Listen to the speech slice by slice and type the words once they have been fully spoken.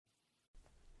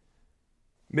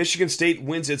Michigan State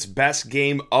wins its best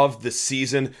game of the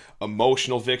season.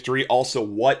 Emotional victory. Also,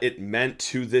 what it meant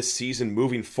to this season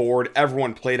moving forward.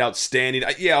 Everyone played outstanding.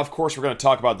 Yeah, of course, we're going to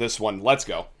talk about this one. Let's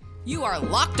go. You are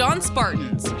Locked On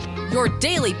Spartans, your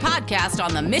daily podcast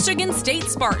on the Michigan State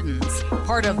Spartans.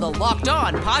 Part of the Locked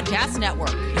On Podcast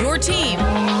Network. Your team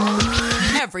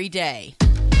every day.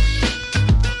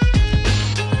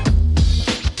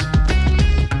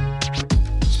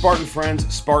 Spartan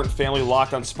friends, Spartan family,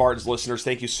 Locked On Spartans listeners,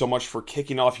 thank you so much for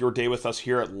kicking off your day with us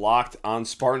here at Locked On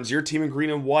Spartans, your team in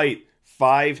green and white,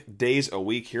 5 days a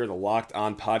week here at the Locked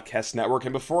On Podcast Network.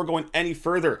 And before going any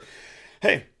further,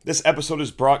 hey, this episode is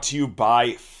brought to you by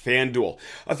FanDuel,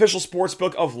 official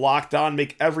sportsbook of Locked On.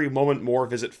 Make every moment more.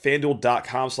 Visit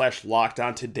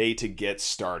FanDuel.com/LockedOn today to get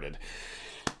started.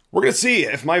 We're going to see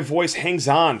if my voice hangs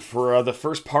on for the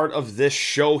first part of this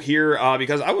show here,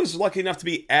 because I was lucky enough to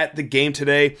be at the game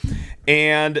today,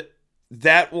 and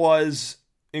that was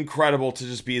incredible to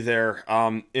just be there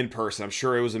in person. I'm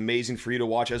sure it was amazing for you to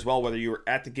watch as well, whether you were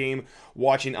at the game,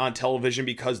 watching on television,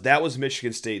 because that was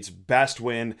Michigan State's best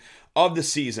win of the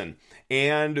season.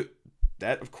 And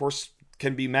that, of course,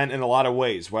 can be meant in a lot of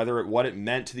ways, whether what it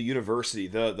meant to the university,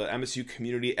 the MSU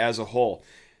community as a whole.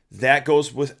 That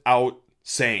goes without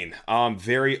saying.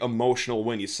 Very emotional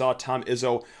win. You saw Tom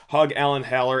Izzo hug Alan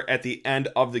Haller at the end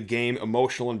of the game.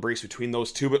 Emotional embrace between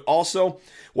those two, but also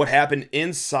what happened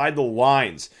inside the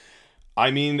lines.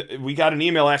 I mean, we got an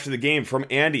email after the game from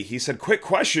Andy. He said, quick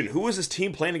question, who is this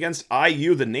team playing against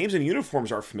IU? The names and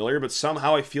uniforms are familiar, but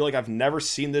somehow I feel like I've never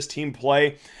seen this team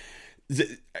play.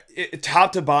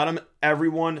 Top to bottom,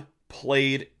 everyone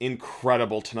played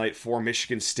incredible tonight for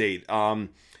Michigan State.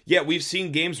 Yeah, we've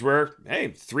seen games where, hey,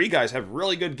 3 guys have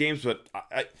really good games, but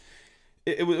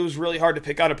it was really hard to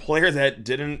pick out a player that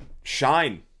didn't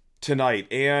shine tonight.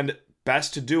 And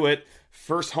best to do it,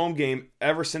 first home game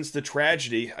ever since the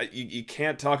tragedy. You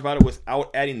can't talk about it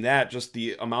without adding that, just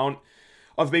the amount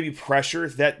of maybe pressure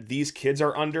that these kids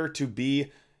are under to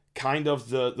be kind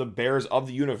of the bears of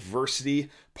the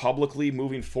university publicly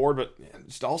moving forward. But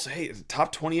just also, hey,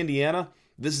 top 20 Indiana.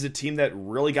 This is a team that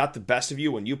really got the best of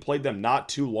you when you played them not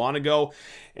too long ago.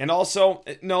 And also,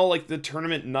 no, like the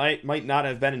tournament night might not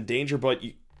have been in danger, but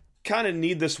you kind of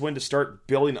need this win to start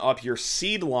building up your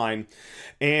seed line.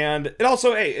 And it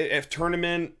also, hey, if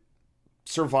tournament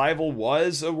survival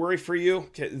was a worry for you,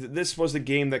 this was the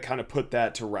game that kind of put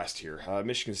that to rest here.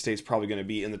 Michigan State's probably going to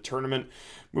be in the tournament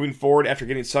moving forward after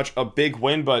getting such a big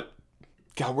win, but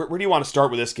God, where do you want to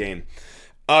start with this game?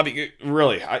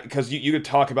 Really, because you could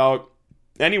talk about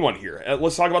anyone here.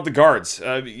 Let's talk about the guards.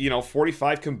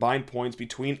 45 combined points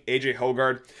between A.J.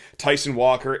 Hoggard, Tyson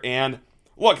Walker, and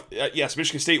look, yes,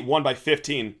 Michigan State won by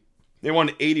 15. They won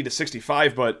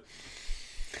 80-65, but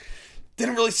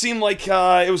didn't really seem like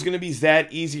it was going to be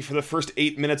that easy for the first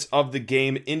 8 minutes of the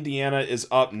game. Indiana is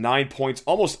up 9 points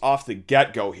almost off the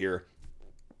get-go here.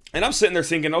 And I'm sitting there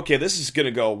thinking, okay, this is going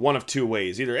to go one of two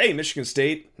ways. Either, hey, Michigan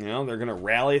State, they're going to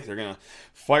rally. They're going to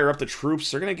fire up the troops.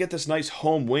 They're going to get this nice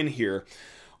home win here.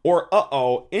 Or,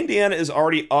 Indiana is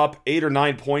already up 8 or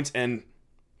 9 points, and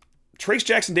Trayce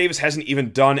Jackson-Davis hasn't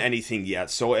even done anything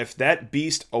yet. So if that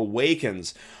beast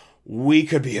awakens, we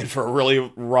could be in for a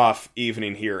really rough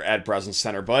evening here at Breslin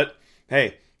Center. But,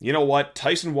 hey, you know what?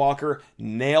 Tyson Walker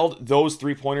nailed those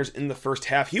 3-pointers in the first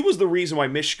half. He was the reason why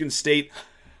Michigan State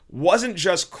wasn't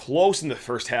just close in the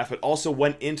first half, but also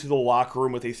went into the locker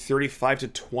room with a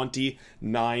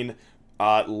 35-29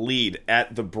 lead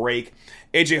at the break.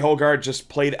 A.J. Hoggard just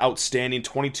played outstanding,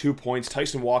 22 points.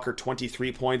 Tyson Walker,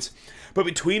 23 points. But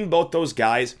between both those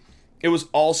guys, it was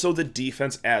also the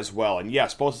defense as well. And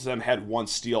yes, both of them had one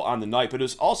steal on the night, but it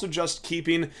was also just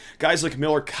keeping guys like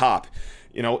Miller Kopp,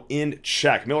 in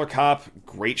check. Miller Kopp,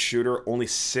 great shooter, only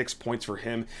 6 points for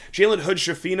him. Jalen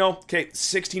Hood-Schifino,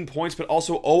 16 points, but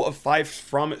also 0 of 5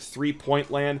 from three-point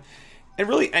land. And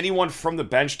really anyone from the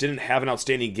bench didn't have an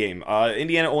outstanding game.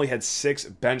 Indiana only had 6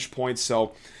 bench points,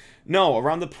 so no,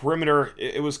 around the perimeter,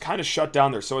 it was kind of shut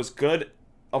down there. So as good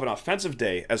of an offensive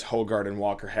day as Hoggard and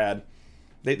Walker had,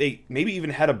 they maybe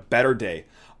even had a better day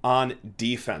on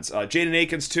defense. Jaden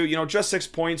Akins, too, just 6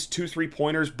 points, 2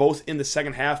 3-pointers, both in the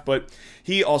second half, but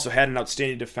he also had an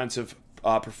outstanding defensive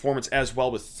performance as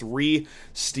well with 3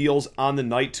 steals on the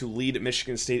night to lead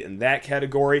Michigan State in that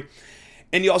category.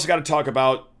 And you also got to talk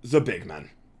about the big men.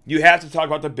 You have to talk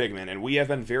about the big men, and we have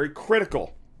been very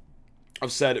critical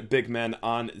of said big men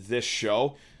on this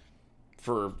show.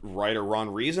 For right or wrong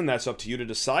reason, that's up to you to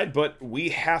decide, but we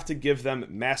have to give them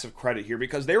massive credit here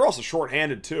because they were also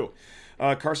shorthanded too.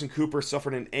 Carson Cooper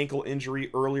suffered an ankle injury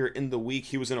earlier in the week.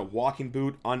 He was in a walking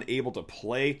boot, unable to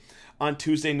play on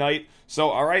Tuesday night. So,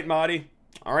 all right, Marty,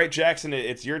 All right, Jackson,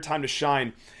 it's your time to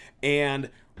shine. And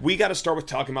we got to start with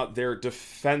talking about their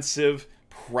defensive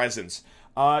presence.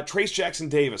 Trayce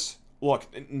Jackson-Davis, look,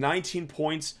 19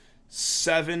 points,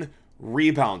 7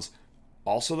 rebounds.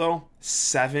 Also, though,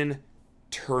 7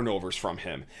 turnovers from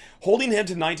him. Holding him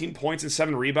to 19 points and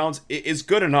 7 rebounds is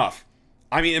good enough.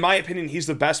 I mean, in my opinion, he's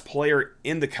the best player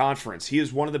in the conference. He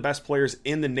is one of the best players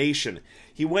in the nation.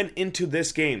 He went into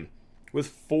this game with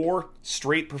 4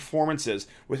 straight performances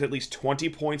with at least 20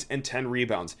 points and 10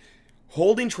 rebounds.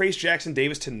 Holding Trayce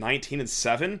Jackson-Davis to 19 and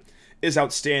 7 is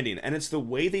outstanding, and it's the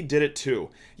way they did it too.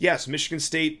 Yes, Michigan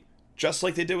State, just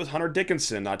like they did with Hunter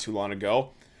Dickinson not too long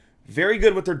ago, very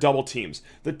good with their double teams,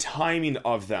 the timing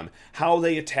of them, how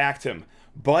they attacked him.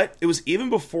 But it was even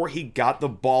before he got the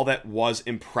ball that was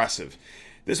impressive.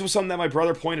 This was something that my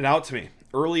brother pointed out to me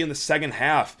early in the second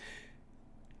half.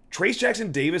 Trayce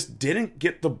Jackson-Davis didn't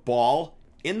get the ball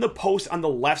in the post on the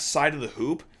left side of the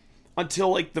hoop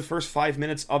until like the first 5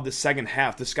 minutes of the second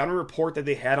half. The scouting report that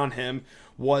they had on him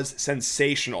was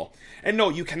sensational. And no,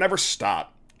 you can never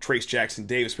stop Trayce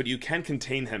Jackson-Davis, but you can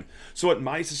contain him. So what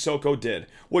Mady Sissoko did,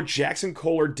 what Jackson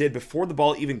Kohler did before the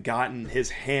ball even got in his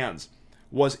hands,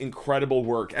 was incredible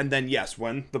work. And then yes,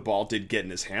 when the ball did get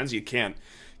in his hands, you can't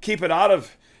keep it out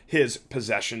of his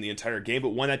possession the entire game.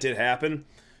 But when that did happen,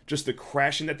 just the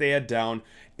crashing that they had down.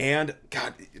 And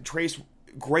God, Trayce,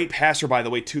 great passer, by the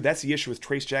way, too. That's the issue with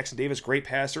Trayce Jackson-Davis, great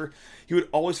passer. He would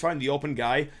always find the open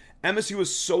guy. MSU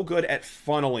was so good at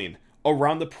funneling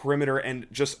around the perimeter and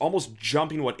just almost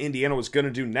jumping what Indiana was going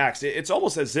to do next. It's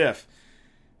almost as if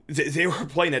they were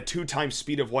playing at 2 times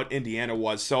speed of what Indiana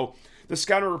was. So the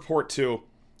scouting report, too,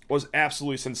 was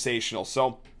absolutely sensational.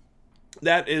 So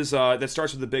that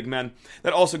starts with the big men.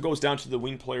 That also goes down to the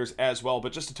wing players as well.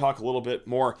 But just to talk a little bit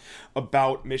more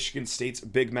about Michigan State's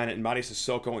big men and Mady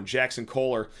Sissoko and Jackson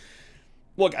Kohler.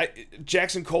 Look,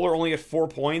 Jackson Kohler only had 4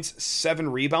 points,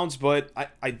 7 rebounds, but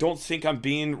I don't think I'm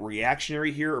being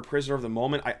reactionary here or prisoner of the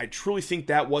moment. I truly think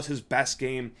that was his best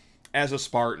game as a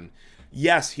Spartan.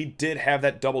 Yes, he did have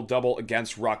that double-double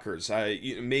against Rutgers.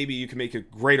 Maybe you can make a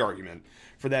great argument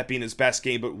for that being his best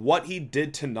game, but what he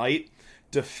did tonight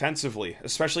defensively,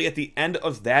 especially at the end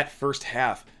of that first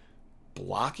half,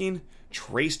 blocking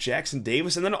Trayce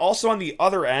Jackson-Davis, and then also on the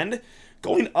other end,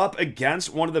 going up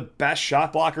against one of the best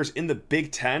shot blockers in the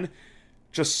Big Ten,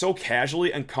 just so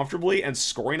casually and comfortably, and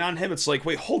scoring on him. It's like,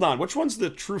 wait, hold on, which one's the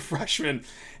true freshman,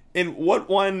 and what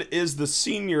one is the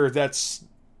senior that's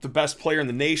the best player in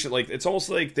the nation? Like, it's almost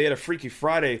like they had a Freaky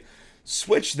Friday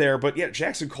switch there, but yeah,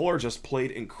 Jackson Kohler just played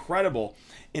incredible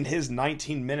in his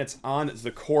 19 minutes on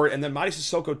the court. And then Mady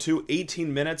Sissoko, too,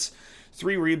 18 minutes,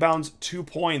 3 rebounds, 2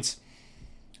 points.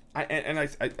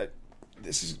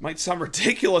 Might sound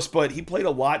ridiculous, but he played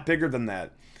a lot bigger than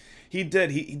that. He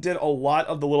did a lot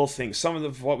of the little things. Some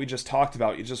of what we just talked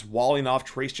about. You're just walling off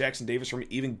Trayce Jackson-Davis from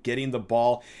even getting the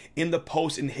ball in the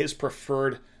post in his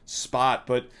preferred spot.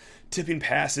 But tipping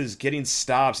passes, getting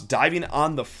stops, diving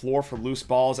on the floor for loose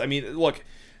balls. I mean, look,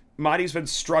 Mady's been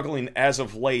struggling as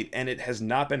of late, and it has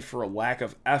not been for a lack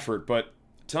of effort. But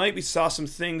tonight we saw some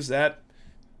things that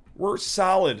were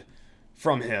solid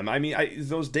from him. I mean,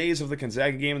 those days of the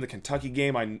Gonzaga game and the Kentucky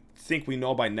game, I think we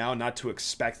know by now not to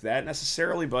expect that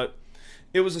necessarily, but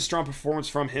it was a strong performance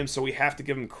from him, so we have to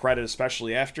give him credit,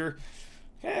 especially after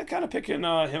kind of picking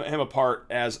him apart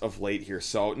as of late here.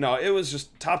 So, no, it was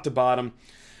just top to bottom,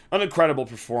 an incredible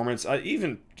performance.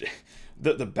 Even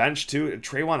the bench, too,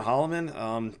 Trayvon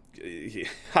Holloman,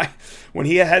 when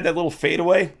he had that little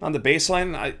fadeaway on the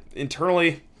baseline, I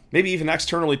internally, maybe even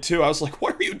externally, too, I was like,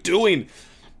 what are you doing?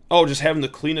 Oh, just having the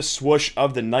cleanest swoosh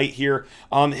of the night here.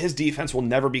 His defense will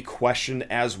never be questioned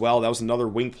as well. That was another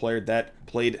wing player that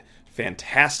played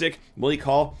fantastic. Willie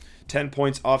Call, 10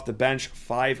 points off the bench,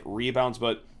 5 rebounds.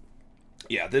 But,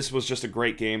 yeah, this was just a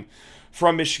great game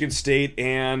from Michigan State,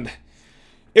 and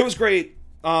it was great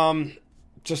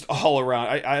just all around.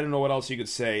 I don't know what else you could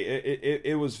say.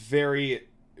 It was very...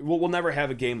 We'll never have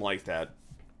a game like that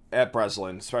at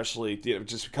Breslin, especially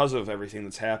just because of everything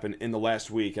that's happened in the last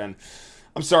week. And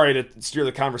I'm sorry to steer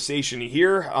the conversation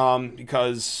here,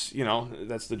 because,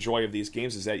 that's the joy of these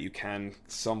games, is that you can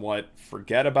somewhat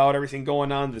forget about everything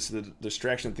going on. This is the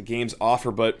distraction that the games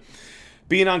offer. But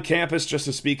being on campus, just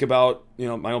to speak about,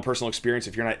 my own personal experience,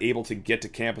 if you're not able to get to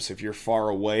campus, if you're far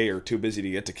away or too busy to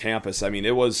get to campus, I mean,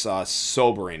 it was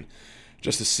sobering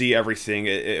just to see everything.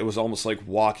 It was almost like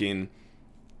walking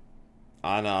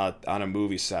on a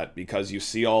movie set, because you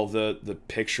see all the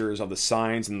pictures of the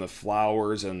signs and the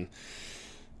flowers and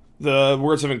the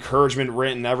words of encouragement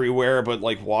written everywhere, but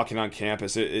like walking on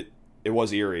campus, it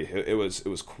was eerie. It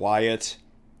was quiet.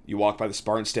 You walk by the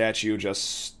Spartan statue,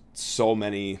 just so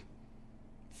many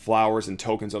flowers and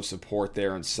tokens of support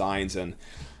there and signs, and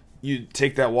you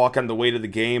take that walk on the way to the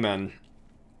game, and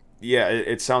yeah,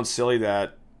 it sounds silly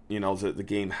that, the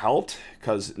game helped,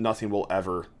 because nothing will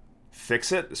ever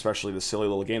fix it, especially the silly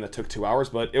little game that took 2 hours,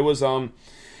 but there was a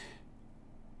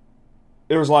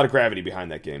lot of gravity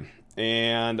behind that game,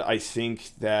 and I think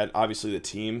that obviously the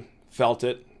team felt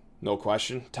it, no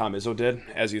question. Tom Izzo did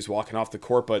as he was walking off the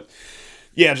court, but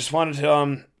yeah, just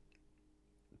wanted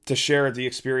to share the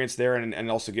experience there,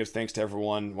 and also give thanks to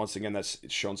everyone, once again, that's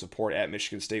shown support at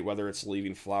Michigan State, whether it's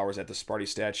leaving flowers at the Sparty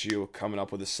statue, coming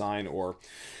up with a sign, or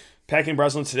packing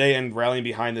Breslin today and rallying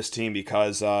behind this team,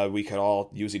 because we could all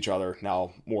use each other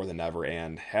now more than ever,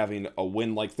 and having a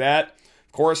win like that,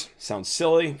 of course, sounds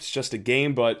silly, it's just a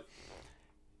game, but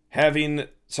having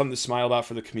something to smile about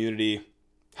for the community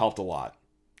helped a lot.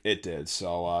 It did.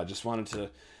 So just wanted to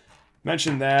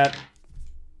mention that.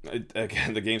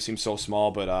 Again, the game seems so small,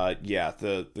 but yeah,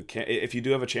 if you do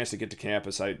have a chance to get to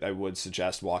campus, I would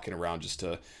suggest walking around just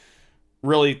to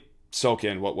really soak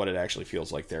in what it actually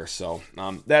feels like there. So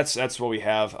that's what we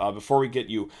have. Before we get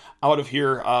you out of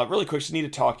here, really quick, just need to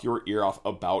talk your ear off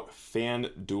about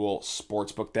FanDuel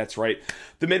Sportsbook. That's right.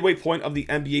 The midway point of the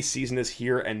NBA season is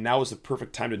here, and now is the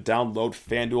perfect time to download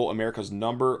FanDuel, America's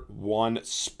 #1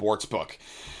 sportsbook.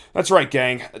 That's right,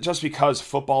 gang. Just because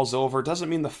football's over doesn't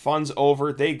mean the fun's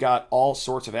over. They got all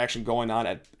sorts of action going on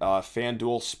at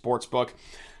FanDuel Sportsbook.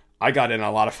 I got in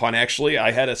a lot of fun, actually.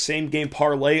 I had a same-game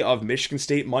parlay of Michigan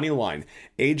State money line.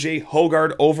 A.J.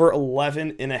 Hoggard over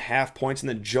 11.5 points, and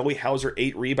then Joey Hauser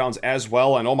 8 rebounds as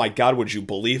well. And oh my God, would you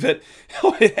believe it?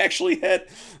 It actually hit.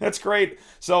 That's great.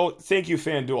 So thank you,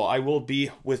 FanDuel. I will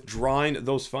be withdrawing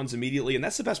those funds immediately. And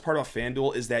that's the best part about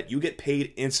FanDuel, is that you get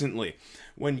paid instantly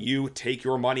when you take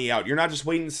your money out. You're not just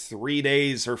waiting 3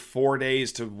 days or 4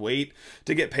 days to wait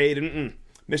to get paid.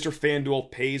 Mr. FanDuel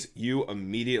pays you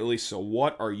immediately. So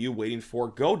what are you waiting for?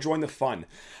 Go join the fun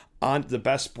on the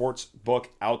best sports book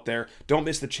out there. Don't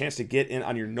miss the chance to get in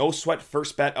on your no-sweat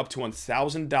first bet up to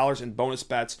 $1,000 in bonus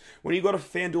bets when you go to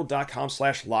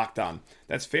FanDuel.com/lockedon.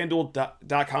 That's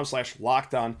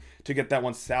FanDuel.com/lockedon to get that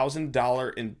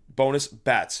 $1,000 in bonus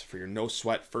bets for your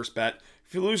no-sweat first bet.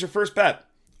 If you lose your first bet,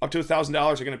 up to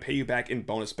 $1,000 are going to pay you back in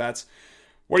bonus bets.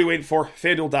 What are you waiting for?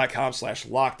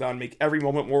 FanDuel.com/lockedon. Make every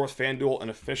moment more with FanDuel, an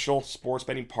official sports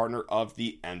betting partner of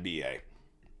the NBA.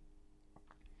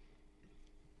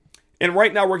 And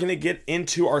right now we're going to get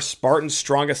into our Spartan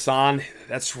Strongathon.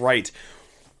 That's right.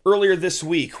 Earlier this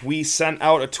week, we sent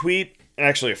out a tweet,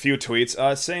 actually a few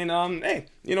tweets, saying, hey,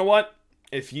 you know what?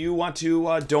 If you want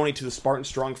to donate to the Spartan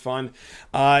Strong Fund,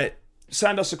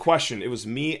 send us a question. It was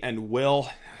me and Will.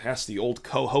 That's the old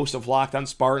co-host of Locked On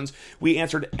Spartans. We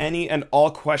answered any and all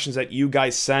questions that you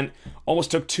guys sent. Almost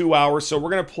took 2 hours, so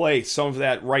we're going to play some of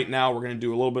that right now. We're going to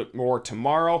do a little bit more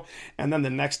tomorrow, and then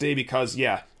the next day, because,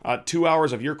 2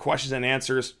 hours of your questions and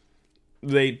answers,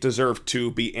 they deserve to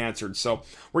be answered. So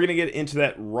we're going to get into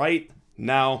that right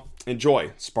now.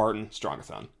 Enjoy Spartan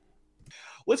Strongathon.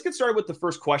 Let's get started with the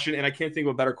first question, and I can't think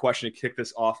of a better question to kick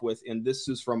this off with, and this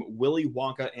is from Willy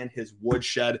Wonka and his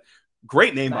Woodshed.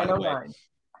 Great name, by the way.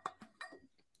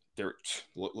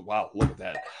 Wow, look at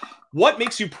that. What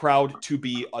makes you proud to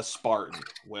be a Spartan,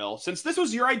 Will? Since this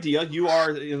was your idea, you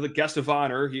are the guest of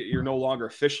honor. You're no longer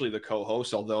officially the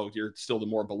co-host, although you're still the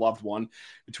more beloved one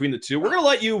between the two. We're going to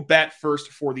let you bat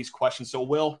first for these questions. So,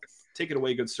 Will, take it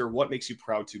away, good sir. What makes you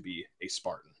proud to be a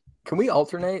Spartan? Can we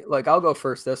alternate? Like, I'll go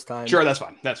first this time. Sure, that's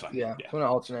fine. That's fine. Yeah. I'm going to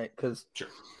alternate because sure.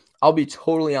 I'll be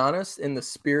totally honest, in the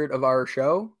spirit of our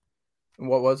show, and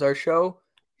what was our show,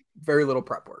 very little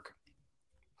prep work.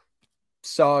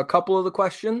 Saw a couple of the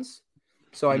questions,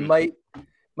 so I might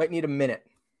need a minute.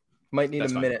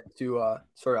 That's fine. Minute to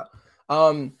sort out.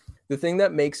 The thing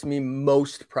that makes me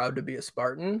most proud to be a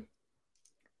Spartan,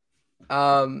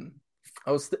 I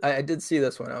did see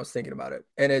this one. I was thinking about it,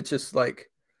 and it's just like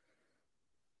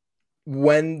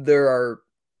when there are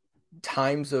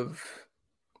times of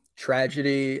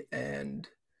tragedy and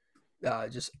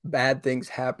just bad things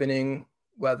happening,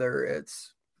 whether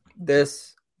it's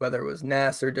this, whether it was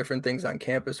NAS or different things on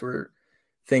campus where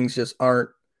things just aren't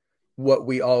what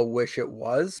we all wish it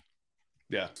was.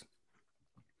 Yeah.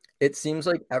 It seems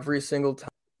like every single time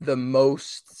the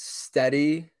most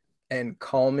steady and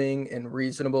calming and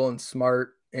reasonable and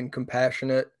smart and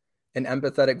compassionate and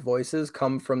empathetic voices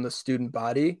come from the student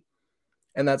body.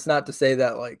 And that's not to say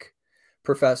that like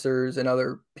professors and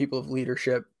other people of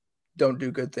leadership don't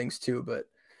do good things too, but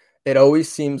it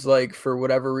always seems like for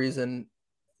whatever reason,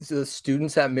 the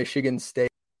students at Michigan State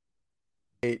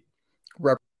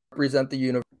represent the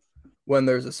universe when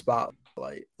there's a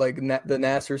spotlight. Like the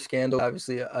Nassar scandal,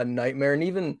 obviously a nightmare. And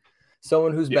even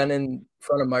someone who's been in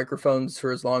front of microphones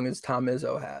for as long as Tom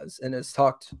Izzo has and has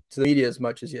talked to the media as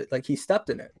much as he stepped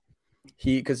in it.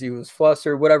 Because he was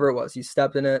flustered, whatever it was, he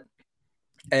stepped in it.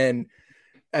 And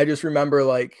I just remember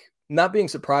like not being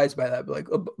surprised by that, but like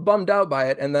bummed out by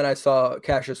it. And then I saw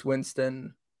Cassius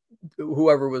Winston,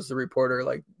 whoever was the reporter,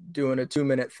 like doing a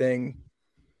 2-minute thing,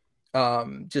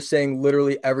 just saying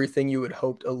literally everything you would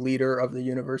hope a leader of the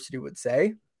university would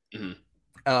say.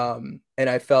 And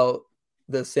I felt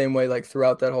the same way, like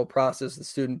throughout that whole process, the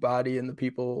student body and the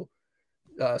people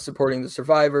supporting the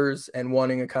survivors and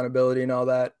wanting accountability and all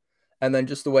that. And then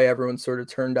just the way everyone sort of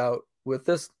turned out with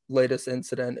this latest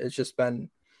incident, it's just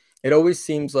been, it always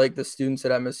seems like the students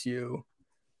at MSU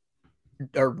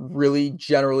are really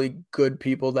generally good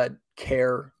people that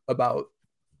care about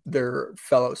their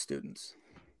fellow students.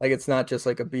 Like, it's not just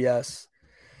like a BS,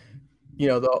 you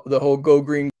know, the whole go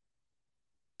green,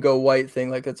 go white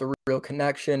thing. Like, it's a real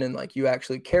connection and like you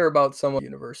actually care about someone at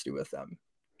university with them.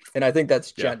 And I think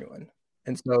that's genuine.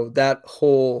 And so that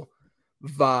whole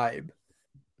vibe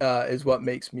is what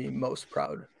makes me most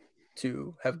proud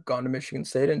to have gone to Michigan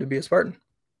State and to be a Spartan.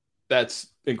 That's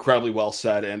incredibly well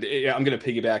said. And I'm going to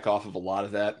piggyback off of a lot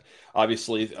of that.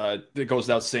 Obviously, it goes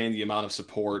without saying the amount of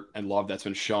support and love that's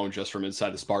been shown just from inside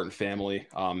the Spartan family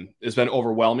has been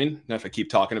overwhelming. And if I keep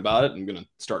talking about it, I'm going to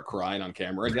start crying on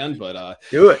camera again. But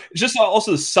do it. Just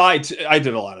also the side. I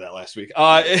did a lot of that last week.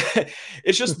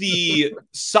 It's just the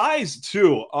size,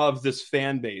 too, of this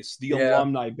fan base, the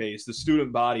alumni base, the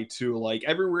student body, too. Like,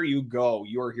 everywhere you go,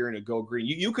 you are hearing a Go Green.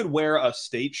 You could wear a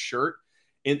state shirt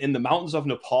in the mountains of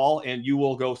Nepal, and you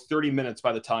will go 30 minutes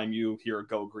by the time you hear a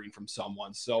Go Green from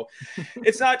someone. So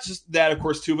it's not just that, of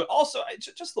course, too, but also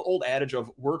just the old adage of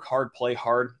work hard, play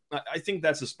hard. I think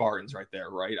that's the Spartans right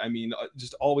there, right? I mean,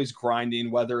 just always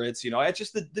grinding, whether it's, you know, it's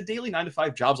just the daily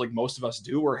 9-to-5 jobs like most of us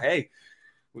do, where, hey,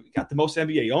 we got the most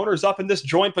NBA owners up in this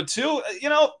joint, but too, you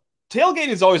know, tailgating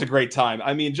is always a great time.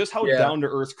 I mean, just how down to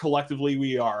earth collectively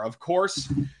we are. Of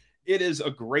course, it is a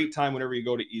great time whenever you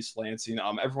go to East Lansing.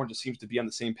 Everyone just seems to be on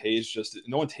the same page. Just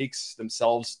no one takes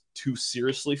themselves too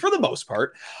seriously for the most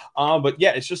part. But yeah,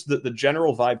 it's just the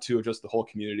general vibe too of just the whole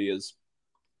community is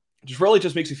just really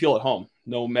just makes you feel at home,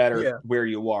 no matter where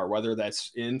you are, whether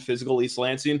that's in physical East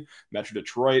Lansing, Metro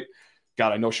Detroit.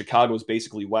 God, I know Chicago is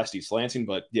basically West East Lansing,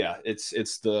 but yeah, it's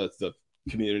the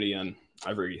community and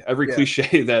every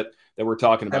cliche that we're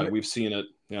talking about. We've seen it.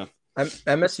 Yeah.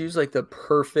 MSU is like the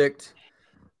perfect.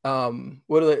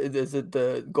 Is it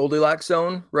the Goldilocks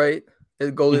zone, right?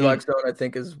 The Goldilocks zone, I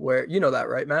think, is where, you know that,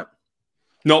 right, Matt?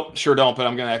 Nope, sure don't, but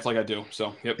I'm gonna act like I do.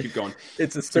 So yep, keep going.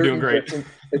 It's a certain distance,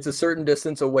 it's a certain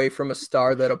distance away from a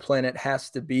star that a planet has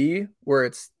to be where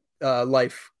it's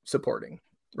life supporting,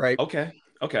 right? Okay.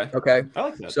 I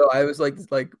like that. So I was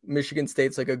like Michigan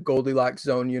State's like a Goldilocks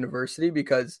zone university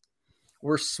because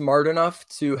we're smart enough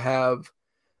to have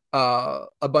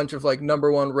a bunch of like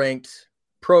number one ranked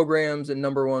programs and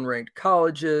number one ranked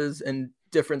colleges and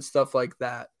different stuff like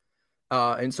that.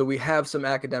 And so we have some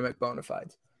academic bona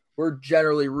fides. We're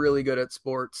generally really good at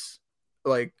sports.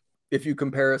 Like if you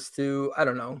compare us to, I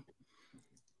don't know,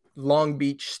 Long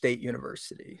Beach State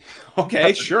University.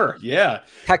 Okay, sure. Yeah.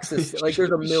 Texas. Like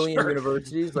there's a million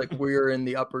universities. Like we're in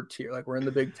the upper tier. Like we're in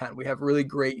the Big Ten. We have really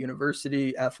great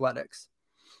university athletics.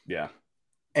 Yeah.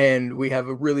 And we have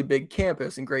a really big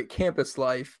campus and great campus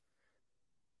life.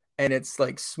 And it's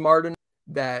like smart enough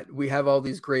that we have all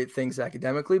these great things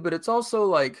academically, but it's also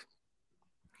like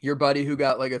your buddy who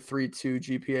got like a 3.2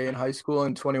 GPA in high school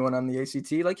and 21 on the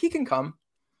ACT, like he can come.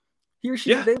 He or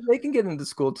she, they can get into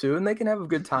school too, and they can have a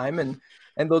good time and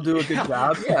they'll do a good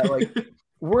job. Yeah, like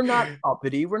we're not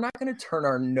uppity. We're not going to turn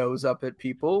our nose up at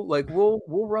people. Like we'll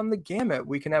run the gamut.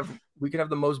 We can have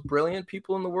the most brilliant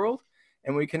people in the world,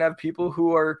 and we can have people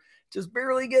who are just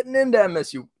barely getting into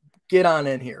MSU. Get on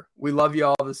in here. We love you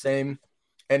all the same.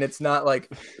 And it's not like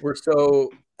we're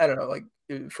so, I don't know, like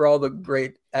for all the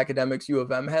great academics U of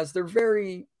M has, they're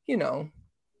very, you know,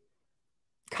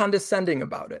 condescending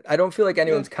about it. I don't feel like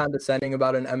anyone's condescending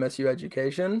about an MSU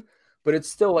education, but it's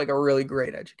still like a really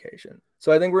great education.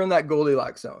 So I think we're in that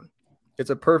Goldilocks zone. It's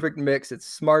a perfect mix. It's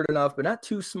smart enough, but not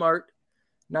too smart,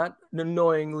 not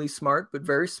annoyingly smart, but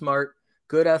very smart,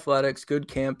 good athletics, good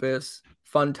campus,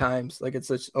 fun times. Like it's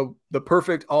the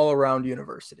perfect all-around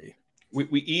university.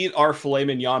 We eat our filet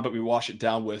mignon, but we wash it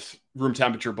down with room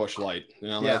temperature Busch Light. You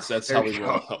know, that's how we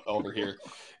roll over here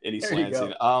in East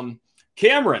Lansing.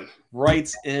 Cameron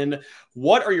writes in,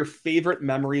 what are your favorite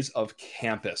memories of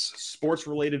campus, sports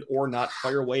related or not?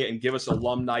 Fire away and give us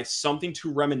alumni something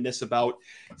to reminisce about.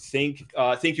 Thank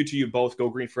you to you both. Go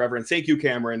Green Forever. And thank you,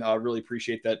 Cameron. Really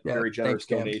appreciate that very generous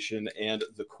donation and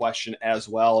the question as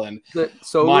well. And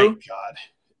my God,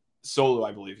 Solu,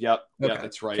 I believe. Yep. Okay. Yeah,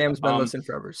 that's right. Cam's been listening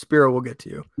forever. Spiro will get to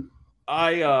you.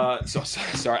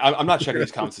 Sorry. I'm not checking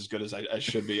these comments as good as I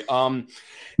should be. I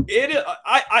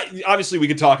obviously we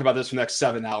could talk about this for the next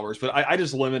 7 hours, but I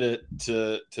just limit it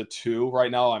to 2 right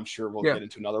now. I'm sure we'll get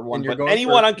into another one. But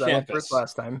anyone on campus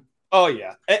last time. Oh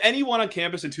yeah, anyone on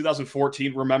campus in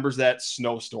 2014 remembers that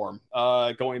snowstorm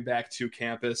going back to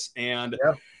campus, and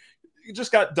you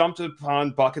just got dumped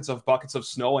upon buckets of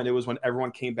snow, and it was when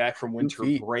everyone came back from winter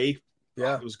break.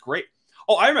 Yeah, it was great.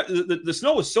 Oh, I remember the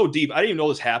snow was so deep. I didn't even know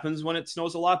this happens when it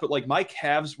snows a lot, but like my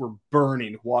calves were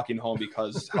burning walking home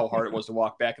because how hard it was to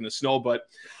walk back in the snow. But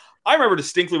I remember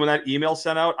distinctly when that email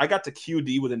sent out, I got to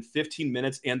QD within 15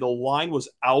 minutes and the line was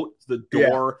out the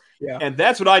door. Yeah. And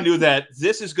that's when I knew that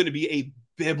this is going to be a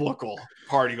biblical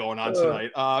party going on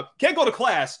tonight. Can't go to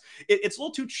class. It's a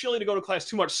little too chilly to go to class,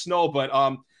 too much snow, but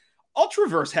I'll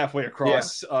traverse halfway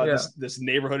across this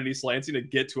neighborhood in East Lansing to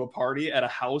get to a party at a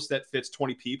house that fits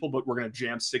 20 people, but we're going to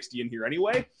jam 60 in here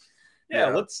anyway. Yeah.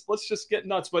 Let's just get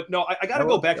nuts. But no, I got to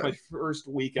go back to my first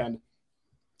weekend.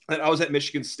 And I was at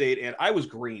Michigan State, and I was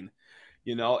green,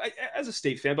 as a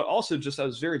state fan, but also I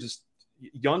was very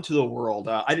young to the world.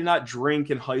 I did not drink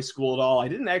in high school at all. I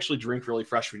didn't actually drink really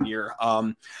freshman year.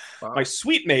 My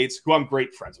suite mates, who I'm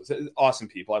great friends with, awesome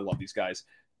people. I love these guys.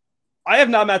 I have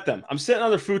not met them. I'm sitting on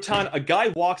their futon. A guy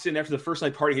walks in after the first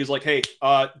night party. He's like, hey,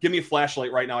 give me a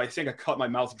flashlight right now. I think I cut my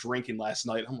mouth drinking last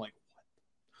night. I'm like, what?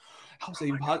 How's that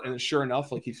even possible? And then sure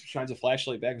enough, like he shines a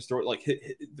flashlight back in his throat, like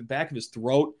hit the back of his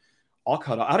throat, all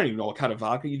cut out. I don't even know what kind of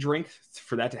vodka you drink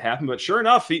for that to happen. But sure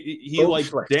enough, he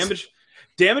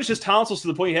damaged his tonsils to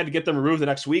the point he had to get them removed the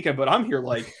next weekend. But I'm here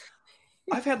like,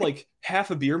 I've had like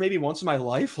half a beer maybe once in my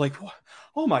life. Like,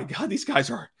 oh my God, these guys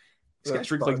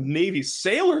drink like Navy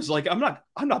sailors. Like I'm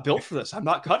not built for this. I'm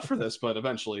not cut for this. But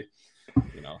eventually,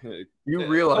 you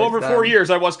realize over 4 years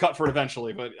I was cut for it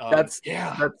eventually. But that's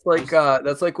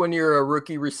like when you're a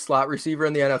rookie slot receiver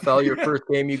in the NFL. Your first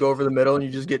game, you go over the middle and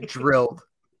you just get drilled.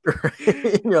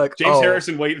 You're like James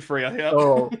Harrison waiting for you.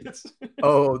 Yeah.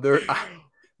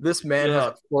 This man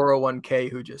has a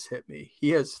 401k who just hit me. He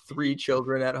has 3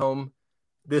 children at home.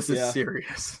 This is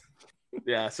serious.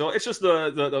 Yeah, so it's just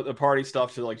the party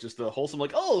stuff to like just the wholesome,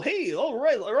 like, oh hey, all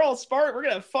right, we're all smart, we're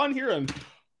gonna have fun here, and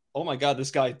oh my God,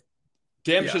 this guy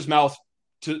damaged his mouth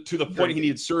to the point he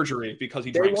needed surgery because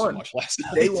he drank so much last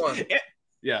night. Day one.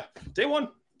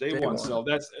 Day one. So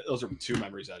those are 2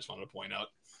 memories I just wanted to point out.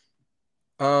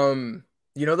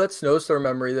 That snowstorm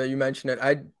memory that you mentioned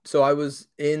I was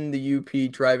in the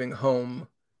UP driving home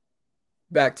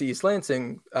back to East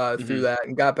Lansing through that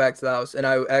and got back to the house, and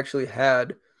I actually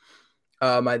had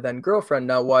my then girlfriend,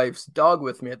 now wife's dog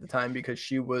with me at the time because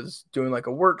she was doing like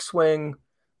a work swing,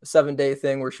 a 7-day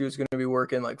thing where she was going to be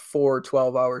working like 4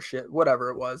 12-hour shit,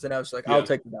 whatever it was. And I was like, I'll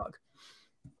take the dog.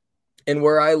 And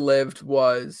where I lived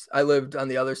on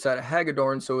the other side of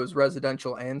Hagedorn. So it was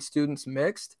residential and students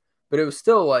mixed, but it was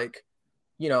still like,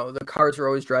 the cars were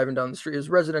always driving down the street. It was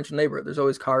a residential neighborhood. There's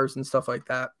always cars and stuff like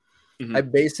that. Mm-hmm. I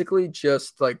basically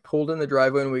just like pulled in the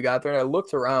driveway when we got there and I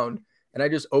looked around and I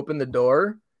just opened the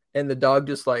door. And the dog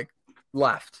just like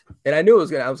left. And I knew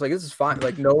I was like, this is fine.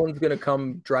 Like no one's going to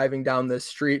come driving down this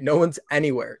street. No one's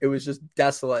anywhere. It was just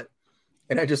desolate.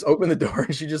 And I just opened the door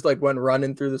and she just like went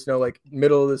running through the snow, like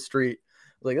middle of the street.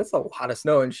 I was like, that's a lot of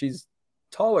snow. And she's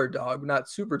taller dog, not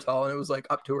super tall. And it was like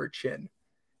up to her chin.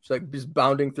 She's like just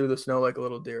bounding through the snow like a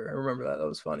little deer. I remember that. That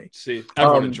was funny. See,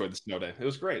 everyone enjoyed the snow day. It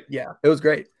was great. Yeah, it was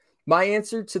great. My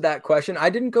answer to that question, I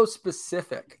didn't go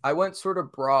specific. I went sort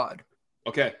of broad.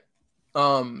 Okay.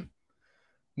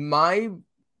 My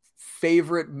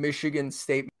favorite Michigan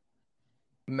State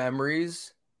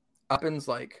memories happens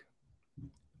like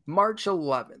March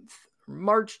 11th,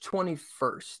 March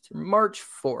 21st, March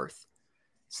 4th.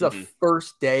 It's the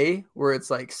first day where it's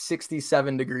like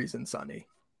 67 degrees and sunny.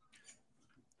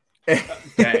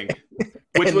 Dang.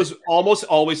 Which was almost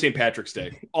always St. Patrick's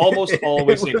Day. Almost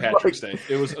always St. Patrick's Day.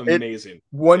 It was amazing.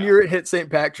 One year it hit St.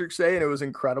 Patrick's Day and it was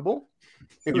incredible.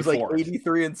 It was like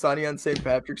 83 and sunny on St.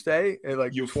 Patrick's Day in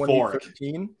like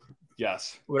 2013.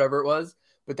 Yes. Whatever it was.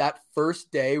 But that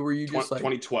first day where you just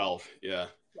 2012. Yeah.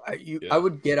 I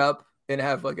would get up and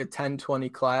have like a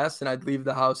 10:20 class and I'd leave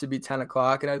the house. It'd be 10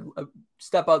 o'clock and I'd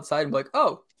step outside and be like,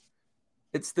 oh,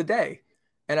 it's the day.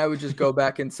 And I would just go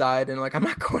back inside and like, I'm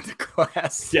not going to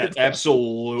class. Yeah,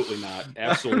 absolutely not.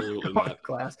 Absolutely not.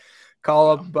 Class.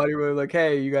 Call up buddy, we're like,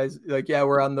 hey, you guys, like, yeah,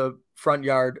 we're on the front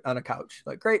yard on a couch.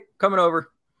 Like, great, coming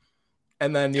over.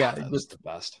 And then That's the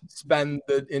best. spend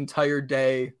the entire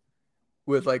day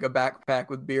with like a backpack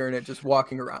with beer in it, just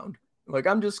walking around. Like,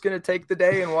 I'm just gonna take the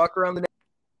day and walk around the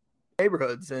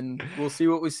neighborhoods, and we'll see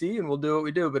what we see, and we'll do what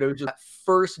we do. But it was just that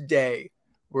first day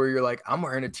where you're like, I'm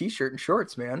wearing a t-shirt and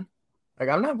shorts, man. Like,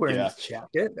 I'm not wearing this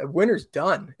jacket. Winter's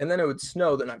done, and then it would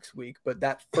snow the next week. But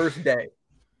that first day,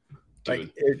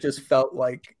 like, it just felt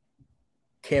like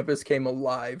campus came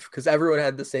alive because everyone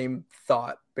had the same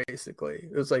thought. Basically,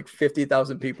 it was like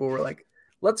 50,000 people were like,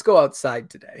 let's go outside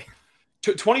today.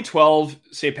 2012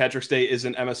 St. Patrick's Day is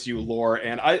in MSU lore,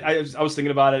 and I was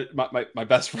thinking about it. My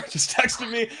best friend just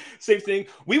texted me, same thing.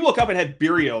 We woke up and had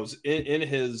Birrios in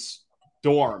his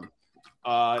dorm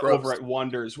over at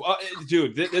Wonders.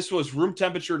 Dude, this was room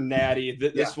temperature natty.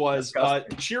 This was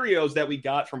Cheerios that we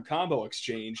got from Combo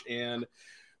Exchange, and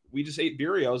we just ate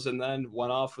Birrios and then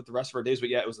went off with the rest of our days. But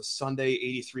yeah, it was a Sunday,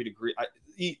 83 degree.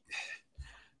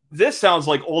 This sounds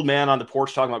like old man on the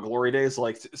porch talking about glory days.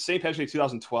 Like St. Patrick's Day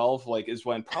 2012, like, is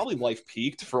when probably life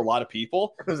peaked for a lot of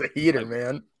people. It was a heater,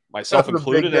 man. Myself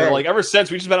included. And like ever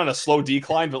since, we've just been on a slow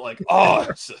decline. But like,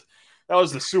 that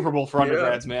was the Super Bowl for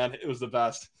undergrads, man. It was the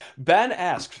best. Ben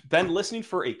asked, been listening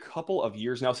for a couple of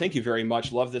years now. Thank you very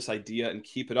much. Love this idea and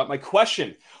keep it up. My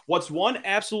question, what's one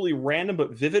absolutely random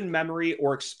but vivid memory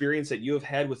or experience that you have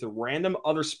had with a random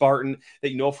other Spartan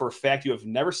that you know for a fact you have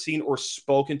never seen or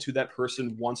spoken to that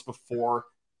person once before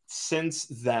since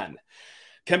then?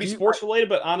 Can be sports related,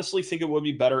 but honestly think it would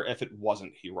be better if it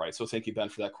wasn't, he writes. So thank you, Ben,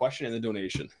 for that question and the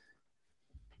donation.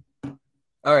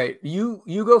 All right, you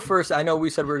go first. I know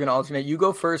we said we were going to alternate. You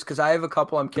go first because I have a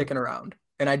couple I'm kicking around,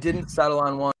 and I didn't settle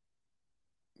on one.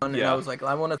 And I was like,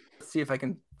 I want to see if I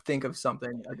can think of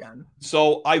something again.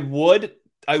 So I would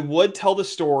tell the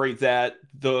story that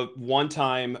the one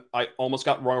time I almost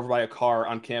got run over by a car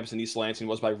on campus in East Lansing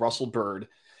was by Russell Bird,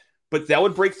 but that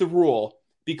would break the rule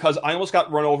because I almost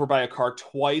got run over by a car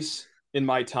twice in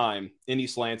my time in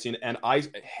East Lansing, and I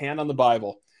hand on the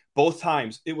Bible. Both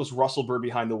times it was Russell Bird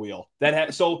behind the wheel.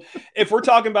 So if we're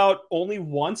talking about only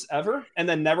once ever and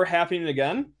then never happening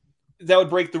again, that would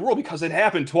break the rule because it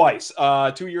happened twice,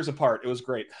 2 years apart. It was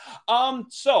great.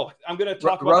 So I'm going to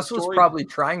talk about Russ was probably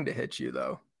trying to hit you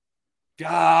though.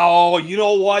 Oh, you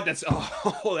know what? That's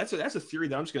a theory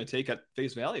that I'm just going to take at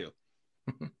face value.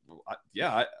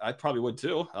 I probably would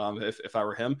too. If I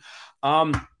were him.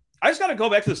 I just got to go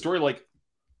back to the story. Like,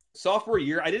 sophomore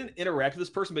year, I didn't interact with this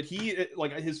person, but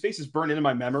his face is burned into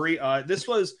my memory. This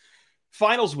was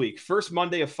finals week, first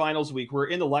Monday of finals week. We're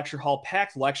in the lecture hall,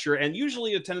 packed lecture, and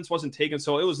usually attendance wasn't taken,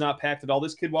 so it was not packed at all.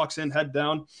 This kid walks in, head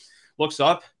down, looks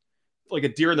up, like a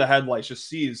deer in the headlights, just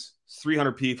sees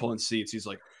 300 people in seats. He's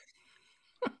like,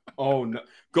 oh no.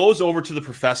 Goes over to the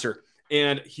professor,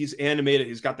 and he's animated.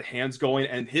 He's got the hands going,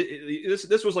 and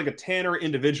this was like a tanner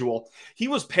individual. He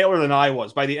was paler than I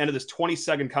was by the end of this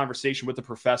 20-second conversation with the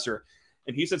professor.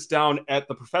 And he sits down at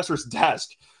the professor's desk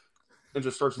and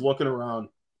just starts looking around,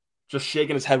 just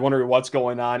shaking his head, wondering what's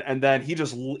going on. And then he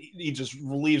just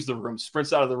leaves the room,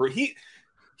 sprints out of the room.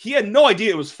 He had no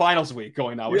idea it was finals week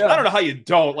going on, which I don't know how you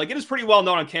don't. Like, it is pretty well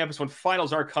known on campus when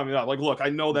finals are coming up. Like, look, I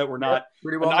know that we're not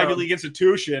an Ivy League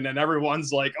institution and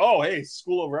everyone's like, oh, hey,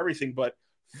 school over everything. But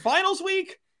finals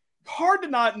week, hard to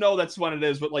not know that's when it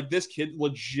is. But like, this kid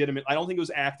legitimate, I don't think it was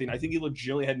acting. I think he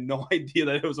legitimately had no idea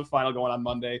that it was a final going on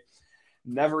Monday.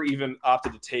 Never even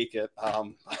opted to take it.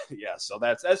 So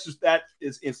that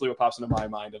is instantly what pops into my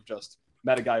mind of just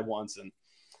met a guy once. And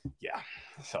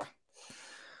so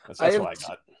that's what I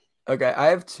got. Okay, I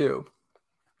have two.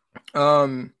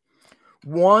 One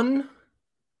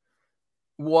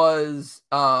was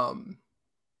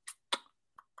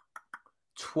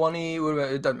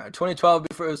 2012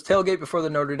 before it was tailgate before the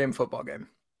Notre Dame football game.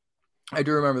 I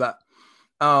do remember that.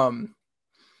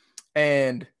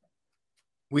 And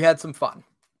we had some fun.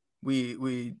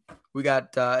 We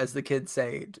got as the kids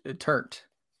say, turned.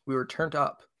 We were turned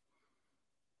up.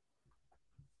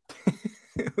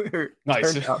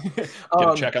 Nice. Get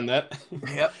a check on that.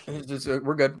 Yep.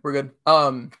 We're good.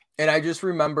 And I just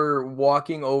remember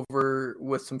walking over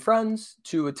with some friends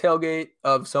to a tailgate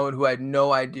of someone who I had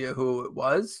no idea who it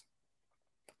was.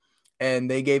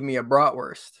 And they gave me a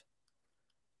bratwurst.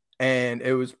 And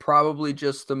it was probably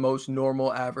just the most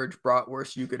normal average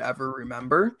bratwurst you could ever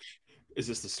remember. Is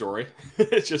this the story?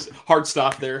 It's just hard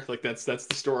stop there. Like that's the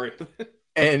story.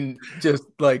 And just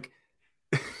like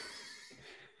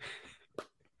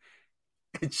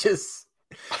it's just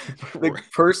the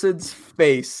person's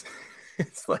face.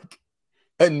 It's like,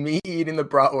 and me eating the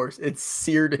bratwurst, it's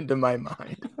seared into my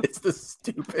mind. It's the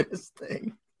stupidest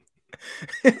thing.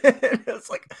 It's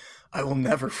like, I will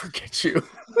never forget you.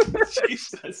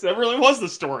 Jesus, that really was the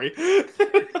story.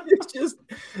 It's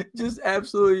just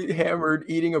absolutely hammered,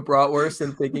 eating a bratwurst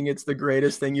and thinking it's the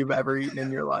greatest thing you've ever eaten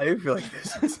in your life. You're like,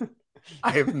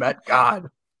 I have met God.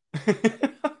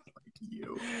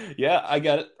 You. Yeah, I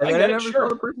got it. And I then got I it. never Sure. saw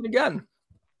the person again.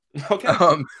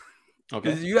 Okay.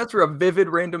 Okay. That's for a vivid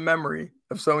random memory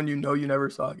of someone you never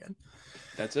saw again.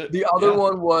 That's it. The other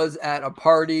one was at a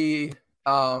party,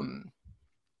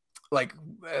 like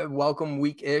welcome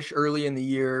week-ish, early in the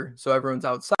year. So everyone's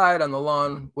outside on the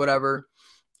lawn, whatever.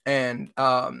 And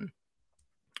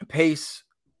Pace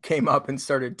came up and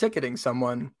started ticketing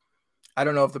someone. I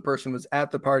don't know if the person was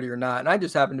at the party or not. And I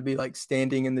just happened to be like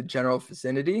standing in the general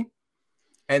vicinity.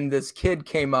 And this kid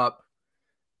came up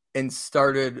and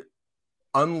started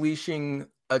unleashing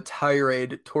a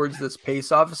tirade towards this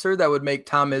Pace officer that would make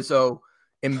Tom Izzo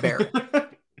embarrassed.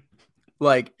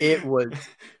 Like it was.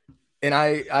 And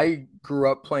I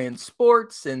grew up playing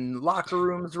sports in locker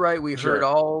rooms, right? We heard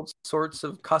all sorts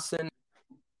of cussing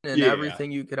and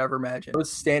everything you could ever imagine. I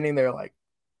was standing there like,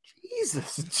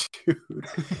 Jesus, dude.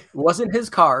 It wasn't his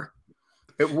car.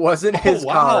 It wasn't his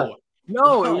car.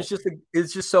 No, it was just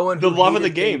it's just someone the who love of the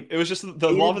hated game. Pace. It was just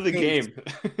the love of the Pace. game.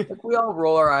 Like we all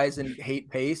roll our eyes and hate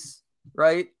Pace,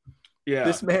 right? Yeah.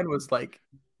 This man was like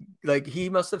he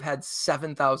must have had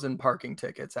 7,000 parking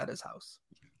tickets at his house.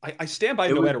 I stand by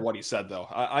no matter what he said, though.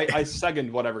 I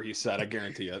second whatever he said. I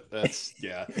guarantee it. That's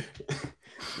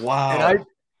Wow.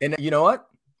 And you know what?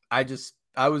 I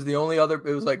was the only other.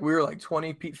 It was like we were like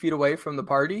 20 feet away from the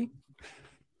party,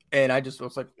 and I just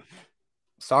was like,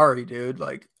 "Sorry, dude.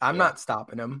 Like I'm not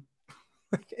stopping him."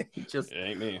 He just it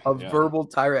ain't me. Verbal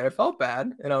tirade. I felt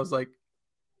bad, and I was like,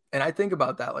 and I think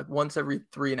about that like once every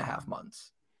 3.5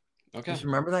 months. Okay. Just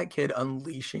remember that kid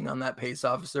unleashing on that Pace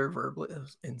officer verbally. It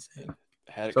was insane.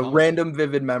 So random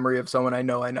vivid memory of someone I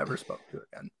know I never spoke to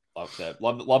again. Love that.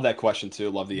 Love that question too.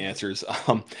 Love the answers.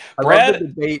 I Brad, love the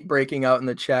debate breaking out in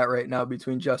the chat right now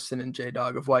between Justin and J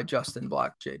Dog of why Justin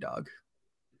blocked J Dog.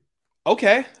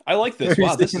 Okay, I like this.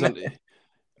 Wow, this is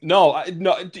no.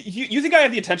 You think I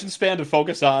have the attention span to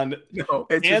focus on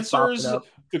answers,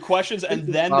 the questions, and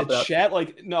then the chat?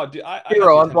 Like, no, dude, I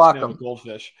unblock them.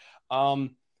 Goldfish.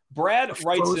 Brad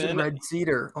writes in Red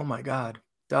Cedar. Oh my God,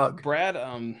 Doug. Brad.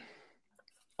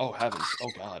 Oh heavens.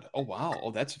 Oh God. Oh wow. Oh,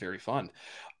 that's very fun.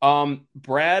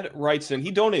 Brad writes in.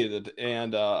 He donated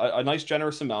and a nice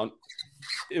generous amount.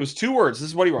 It was 2 words. This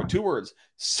is what he wrote. 2 words.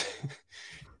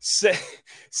 Say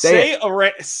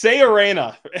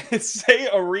arena. Say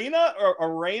arena or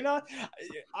arena.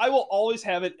 I will always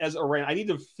have it as arena. I need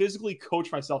to physically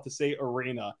coach myself to say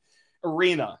arena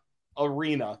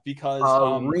because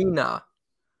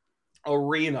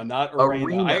arena, not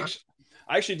arena.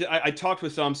 I talked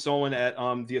with someone at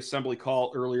the assembly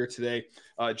call earlier today,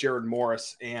 Jared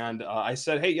Morris, and I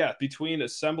said, hey, yeah, between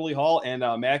Assembly Hall and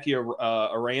Mackey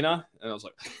Arena, and I was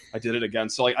like, I did it again.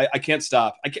 So like, I can't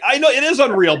stop. I know it is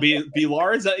unreal, B.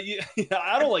 Lars.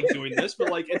 I don't like doing this, but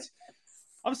like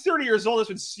I'm 30 years old. It's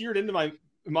been seared into my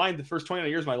mind the first 29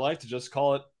 years of my life to just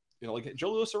call it, like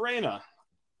Joe Louis Arena.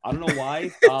 I don't know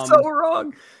why. It's so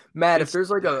wrong. Matt, if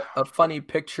there's like a funny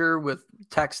picture with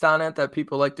text on it that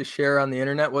people like to share on the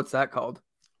internet, what's that called?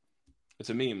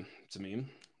 It's a meme.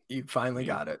 You finally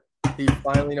got it. He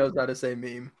finally knows how to say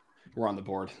meme. We're on the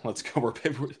board. Let's go.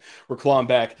 We're clawing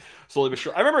back slowly but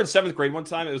sure. I remember in 7th grade one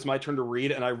time, it was my turn to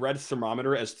read, and I read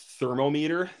thermometer as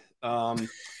thermometer. And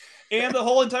the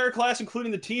whole entire class,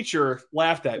 including the teacher,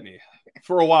 laughed at me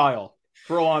for a while,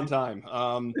 for a long time.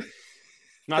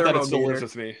 Not that it still lives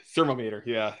with me. Thermometer,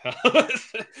 yeah.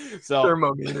 So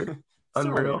thermometer,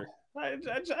 unreal. I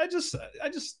just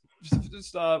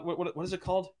what is it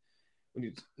called? When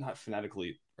you not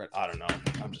phonetically, right? I don't know.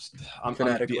 I'm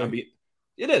phonetically.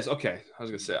 It is okay. I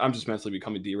was gonna say I'm just mentally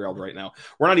becoming derailed right now.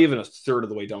 We're not even a third of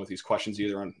the way done with these questions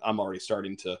either, and I'm already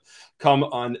starting to come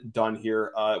undone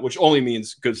here, which only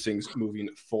means good things moving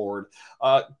forward.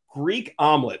 Greek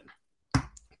omelet.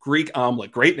 Great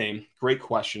name, great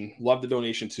question. Love the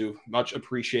donation too, much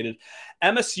appreciated.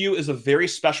 MSU is a very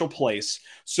special place.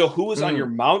 So who is on your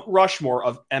Mount Rushmore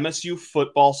of MSU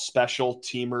football special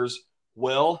teamers?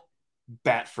 Will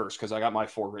bat first, because I got my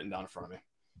 4 written down in front of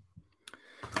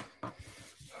me.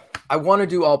 I want to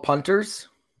do all punters.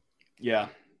 Yeah,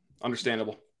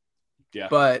 understandable. Yeah,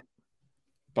 but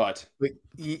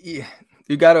you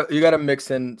gotta mix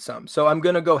in some. So I'm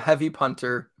gonna go heavy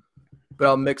punter, but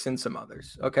I'll mix in some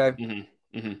others. Okay.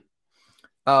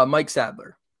 Mike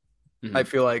Sadler, I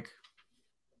feel like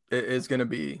it is going to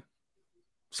be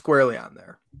squarely on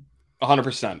there.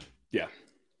 100%. Yeah.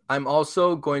 I'm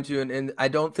also going to, and I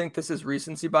don't think this is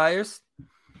recency bias.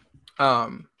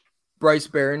 Bryce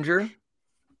Behringer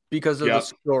because of the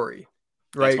story.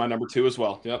 Right. That's my number 2 as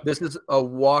well. Yep. This is a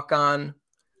walk-on.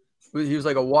 He was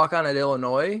like a walk-on at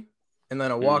Illinois and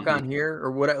then a walk-on here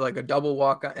or what, like a double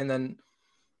walk-on. And then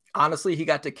honestly, he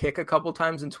got to kick a couple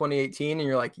times in 2018 and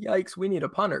you're like, yikes, we need a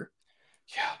punter.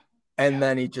 Yeah. And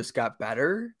then he just got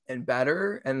better and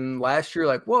better. And last year,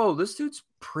 like, whoa, this dude's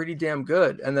pretty damn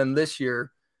good. And then this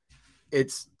year,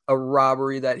 it's a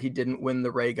robbery that he didn't win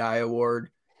the Ray Guy Award.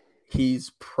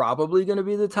 He's probably going to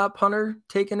be the top punter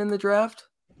taken in the draft.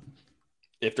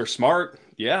 If they're smart,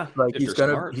 yeah. Like he's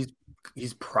gonna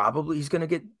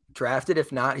get drafted.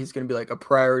 If not, he's gonna be like a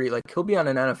priority. Like he'll be on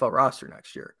an NFL roster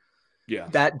next year. Yeah.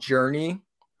 That journey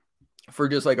for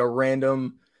just like a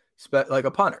random like a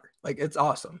punter, like it's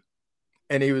awesome.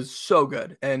 And he was so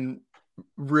good and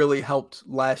really helped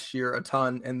last year a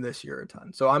ton and this year a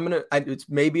ton. So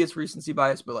maybe it's recency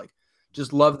bias, but like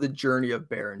just love the journey of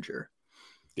Behringer.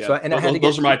 Yeah. So, and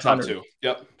those are my top 2.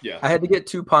 Yep. Yeah. I had to get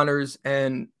 2 punters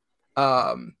and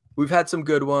we've had some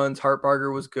good ones.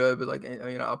 Hartbarger was good, but like,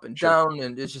 up and down.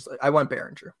 And it's just like, I went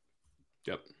Behringer.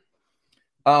 Yep.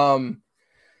 I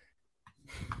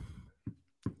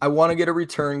want to get a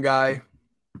return guy.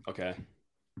 Okay.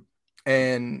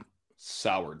 And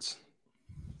Sowards.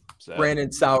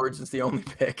 Brandon Sowards is the only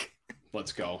pick.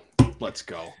 Let's go.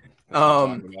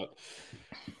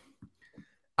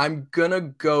 I'm gonna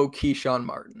go Keyshawn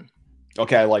Martin.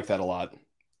 Okay, I like that a lot.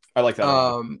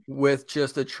 With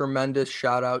just a tremendous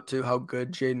shout out to how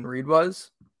good Jaden Reed was.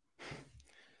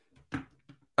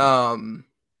 Yeah, I'm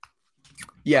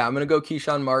gonna go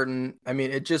Keyshawn Martin. I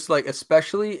mean, it just like,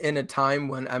 especially in a time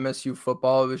when MSU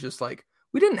football, it was just like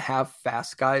we didn't have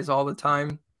fast guys all the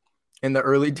time in the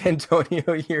early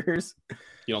D'Antonio years.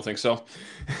 You don't think so?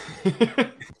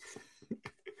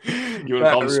 You would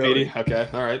call him Speedy? Okay,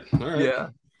 all right. Yeah.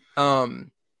 And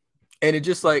it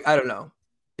just like, I don't know.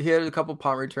 He had a couple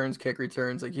punt returns, kick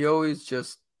returns. Like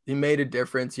he made a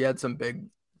difference. He had some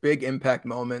big impact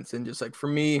moments. And just like for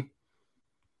me,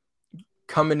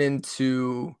 coming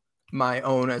into my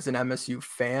own as an MSU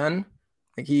fan,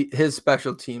 like his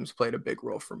special teams played a big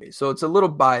role for me. So it's a little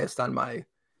biased on my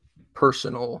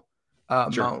personal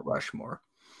Mount Rushmore.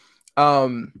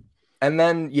 And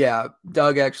then, yeah,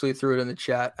 Doug actually threw it in the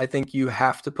chat. I think you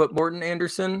have to put Morton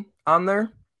Anderson on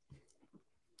there.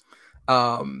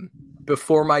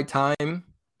 Before my time,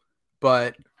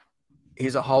 but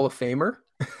he's a Hall of Famer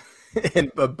in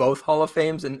both Hall of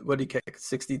Fames. And what did he kick?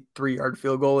 63-yard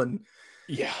field goal. And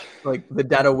yeah, like the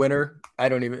Detta winner. I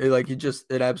don't even like, he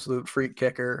just an absolute freak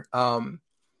kicker. One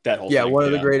of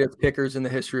the greatest kickers in the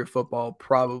history of football,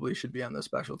 probably should be on the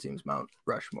special teams Mount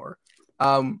Rushmore.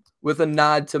 With a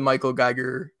nod to Michael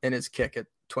Geiger and his kick at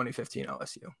 2015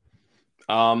 LSU.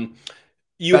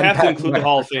 You have to include the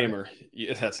Hall of Famer.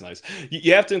 Yeah, that's nice.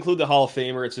 You have to include the Hall of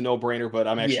Famer. It's a no-brainer, but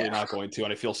I'm actually not going to,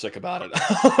 and I feel sick about it.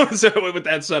 So with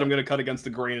that said, I'm going to cut against the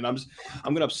grain, and I'm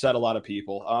going to upset a lot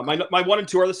my 1 and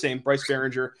 2 are the same. Bryce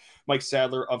Behringer, Mike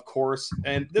Sadler, of course,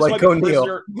 and this Blake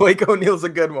O'Neal. Blake O'Neal's a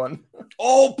good one.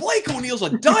 Oh, Blake O'Neal's a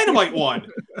dynamite one.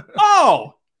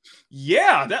 Oh,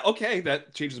 yeah.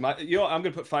 That changes my. I'm going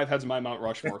to put 5 heads in my Mount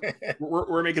Rushmore.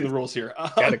 We're making the rules here.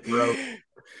 Gotta grow.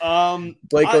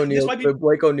 Blake O'Neal, the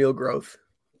Blake O'Neal growth.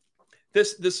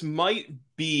 This might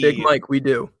be Big Mike. We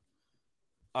do.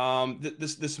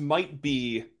 This might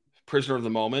be prisoner of the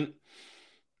moment,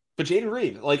 but Jaden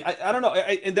Reed, like I don't know,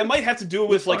 and that might have to do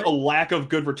with like a lack of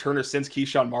good returners since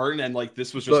Keyshawn Martin, and like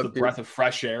this was just the breath of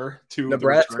fresh air to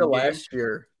Nebraska last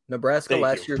year. Nebraska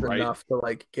last year is enough to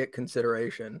like get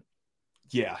consideration.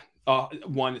 Yeah.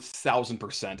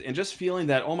 1,000%. And just feeling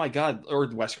that, oh my God, or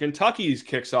Western Kentucky's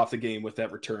kicks off the game with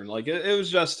that return. Like it was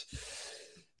just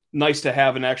nice to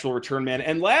have an actual return man.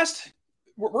 And last,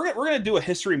 we're going to do a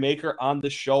history maker on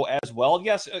this show as well.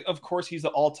 Yes, of course, he's the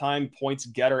all-time points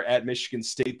getter at Michigan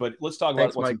State, but let's talk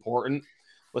about what's important.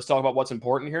 Let's talk about what's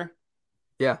important here.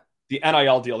 Yeah. The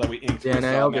NIL deal that we inked with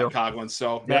Matt Coughlin.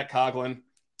 So Matt Coughlin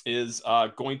is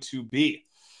going to be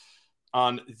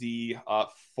on the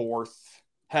 4th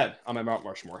head on my Mount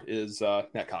Rushmore is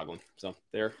Matt Coughlin. So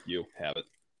there you have it.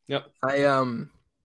 Yep.